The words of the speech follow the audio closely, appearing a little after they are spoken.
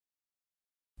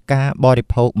ការបរិ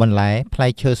ភោគបន្លែផ្លែ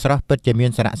ឈើស្រស់ពិតជាមា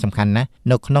នសារៈសំខាន់ណាស់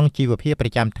នៅក្នុងជីវភាពប្រ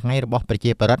ចាំថ្ងៃរបស់ប្រ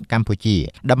ជាពលរដ្ឋកម្ពុជា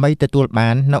ដើម្បីទទួលបា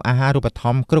ននូវអាហារូបត្ថ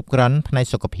ម្ភគ្រប់គ្រាន់ផ្នែក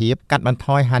សុខភាពកាត់បន្ថ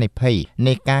យហានិភ័យ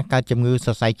នៃការកើតជំងឺស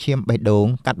រសៃឈាមបេះដូង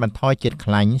កាត់បន្ថយជាតិ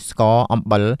ខ្លាញ់ស្ករអំ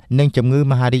បិលនិងជំងឺ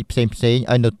មហារីកផ្សេងៗ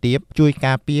ឲ្យនៅទាបជួយ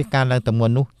ការពារការឡើងទម្ង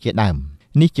ន់នោះជាដើម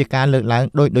នេះជាការលើកឡើង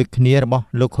ដូចគ្នារបស់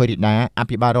លោកខុយរីដាអ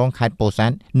ភិបាលរងខេត្តពោធិ៍សា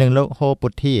ត់និងលោកហូពុ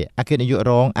ទ្ធាអគ្គនាយក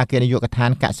រងអគ្គនាយកដ្ឋា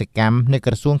នកសិកម្មនៃ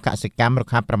ក្រសួងកសិកម្មរុ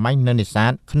ក្ខាប្រមាញ់និងនេសា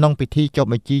ទក្នុងពិធីចុះ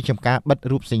បញ្ជីចម្ការបិទ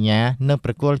រូបសញ្ញានិងប្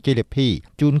រគល់ជ័យលាភី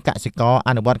ជូនកសិករអ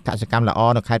នុវត្តកសិកម្មល្អ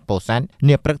នៅខេត្តពោធិ៍សាត់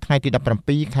នាព្រឹកថ្ងៃទី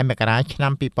17ខែមករាឆ្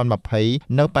នាំ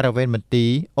2020នៅបរិវេណមន្ទីរ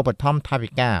ឧបត្ថម្ភថវិ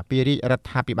កាពីរាជរដ្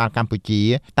ឋាភិបាលកម្ពុជា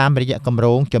តាមរយៈគម្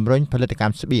រោងជំរុញផលិតក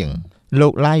ម្មស្បៀងលោ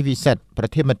កឡាយវិសិទ្ធប្រ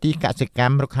ធានមន្ទីរកសិក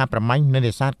ម្មរុក្ខាប្រមាញ់និង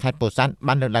នេសាទខេត្តពោធិ៍សាត់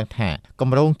បានលើកឡើងថាគ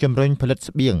ម្រោងជំរុញផលិត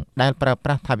ស្បៀងដែលប្រើប្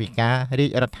រាស់ថវិការាជ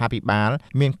រដ្ឋាភិបាល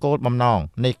មានគោលបំណង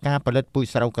នៃការផលិតពូជ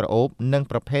ស្រូវក្រអូបនិង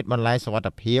ប្រភេទបន្លែសុវត្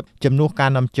ថិភាពជំនួសកា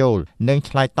រនាំចូលនិង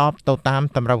ឆ្លើយតបទៅតាម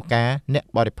តម្រូវការអ្នក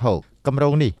បរិភោគគម្រោ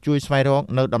ងនេះជួយស្វែងរក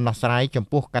នៅដំណោះស្រាយចំ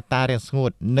ពោះកត្តារាំងស្ងួ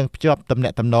តនិងភ្ជាប់ទំនា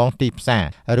ក់ទំនងទីផ្សារ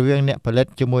រវាងអ្នកផលិត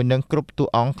ជាមួយនឹងគ្រប់តួ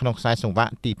អង្គក្នុងខ្សែសង្វា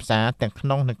ក់ទីផ្សារទាំងក្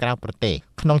នុងនិងក្រៅប្រទេស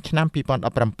ក្នុងឆ្នាំ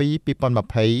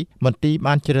2017-2020មន្ទីរ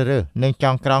បានជ្រើសរើសនិងច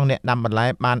ងក្រងអ្នកដាំបន្លែ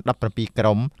បាន17ក្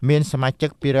រុមមានសមាជិក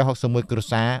261គ្រួ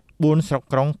សារ4ស្រុក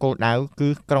ក្រុងគោលដៅគឺ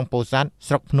ក្រុងពោធិ៍សាត់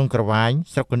ស្រុកភ្នំក្រវាញ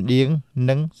ស្រុកកណ្ដៀង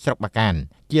និងស្រុកបាកាន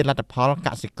ជាលទ្ធផលក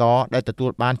សិករដែលទទួ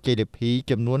លបានជ័យលាភី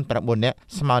ចំនួន9នាក់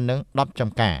ស្មើនឹង10ចំ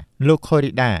ការលោកខុយ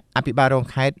រីដាអភិបាលរង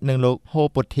ខេត្តនិងលោកហូ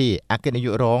ពុទ្ធាអគ្គនាយ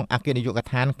ករងអគ្គនាយក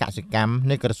ដ្ឋានកសិកម្ម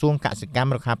នៃក្រសួងកសិកម្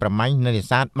មរុក្ខាប្រមាញ់និងនេ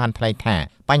សាទបានថ្លែងថា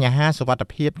បញ្ហាសុវត្ថិ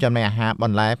ភាពចំណីអាហារប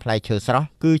ន្លែផ្លែឈើស្រស់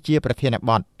គឺជាប្រធាន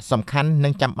បទសំខាន់និ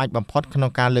ងចាំបាច់បំផុតក្នុ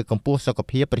ងការលើកកម្ពស់សុខ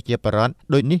ភាពប្រជាពលរដ្ឋ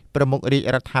ដូចនេះប្រមុខរាជ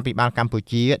រដ្ឋាភិបាលកម្ពុ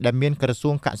ជាដែលមានក្រសួ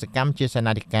ងកសិកម្មជាសេ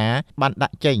នាធិការបានដា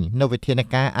ក់ចេញនូវវិធាន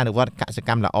ការអនុវត្តកសិក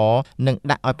ម្មល្អនិង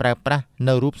ដាក់ឲ្យប្រើប្រាស់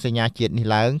នៅរូបសញ្ញាជាតិនេះ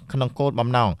ឡើងក្នុងគោលបំ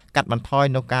ណងកាត់បន្ថយ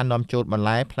នូវការនាំចូលបន្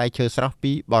លែផ្លែឈើស្រស់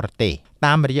ពីបរទេស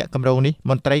តាមរយៈគម្រោងនេះ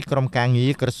មន្ត្រីក្រុមការងា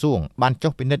រក្រសួងបាន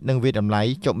ចុះពិនិត្យនិងវិតម្លៃ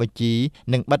ចុះបញ្ជី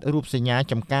និងបិទរូបសញ្ញា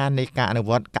ចំការនៃការអនុ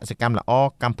វត្តកសិកម្មល្អ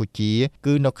កម្ពុជា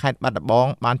គឺនៅខេត្តបាត់ដំបង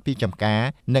បាន2ចំការ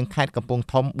និងខេត្តកំពង់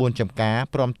ធំ4ចំការ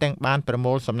ព្រមទាំងបានប្រ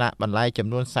មូលសំណាក់បន្លែចំ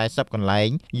នួន40កន្លែង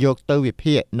យកទៅវិ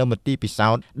ភាគនៅមន្ទីរពិសោ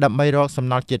ធន៍ដើម្បីរកសំ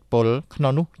ណល់ជាតិពុលក្នុ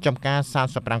ងនោះចំការ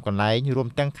35កន្លែងរួម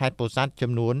ទាំងខេត្តពោធិ៍សាត់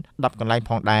ចំនួន10កន្លែង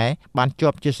ផងដែរបានជា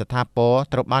ប់ជាស្ថាពរ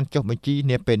ត្រូវបានចុះបញ្ជី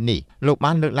នាពេលនេះលោក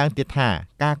បានលើកឡើងទៀតថា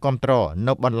ការគាំទ្រ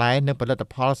នៅបន្លែនិងផលិត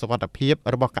ផលសុវត្ថិភាព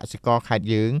របស់កសិករខេត្ត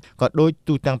យើងក៏ដូច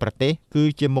ទូទាំងប្រទេសគឺ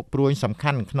ជាមុខព្រួញសំ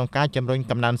ខាន់ក្នុងការជំរុញ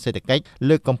កំណើនសេដ្ឋកិច្ច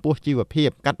លើកកម្ពស់ជីវភាព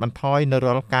កាត់បន្ថយនៅ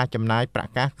រាល់ការចំណាយប្រា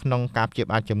ក់កាសក្នុងការព្យា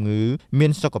បាលជំងឺមា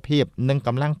នសុខភាពនិងក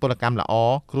ម្លាំងពលកម្មល្អ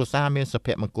គ្រួសារមានសុភ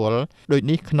មង្គលដូច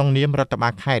នេះក្នុងនាមរដ្ឋបា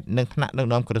លខេត្តនិងថ្នាក់ដឹក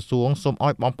នាំក្រសួងសូម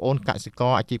ឲ្យបងប្អូនកសិក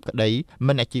រអាជីពក្តី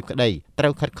មិនអាជីពក្តីត្រូ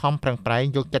វខិតខំប្រឹងប្រែង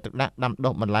យកចិត្តទុកដាក់ដាំ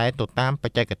ដុះបន្លែទៅតាមប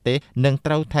ច្ចេកទេសនិង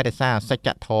ត្រូវថែរក្សាសច្ច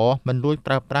ធម៌មិនលួច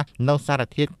ប្រើប្រាស់នៅសារ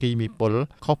ធាតុគីមីពុល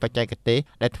ខុសបច្ចេកទេស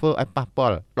ដែលធ្វើឲ្យប៉ះពា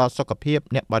ល់ដល់សុខភាព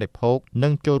អ្នកបរិភោគនិ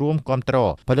ងចូលរួមគាំទ្រ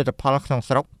ផលិតផលក្នុង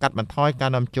ស្រុកកាត់បន្ថយកា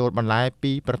រនាំចូលបន្លែ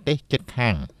ពីប្រទេសជិតខា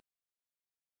ង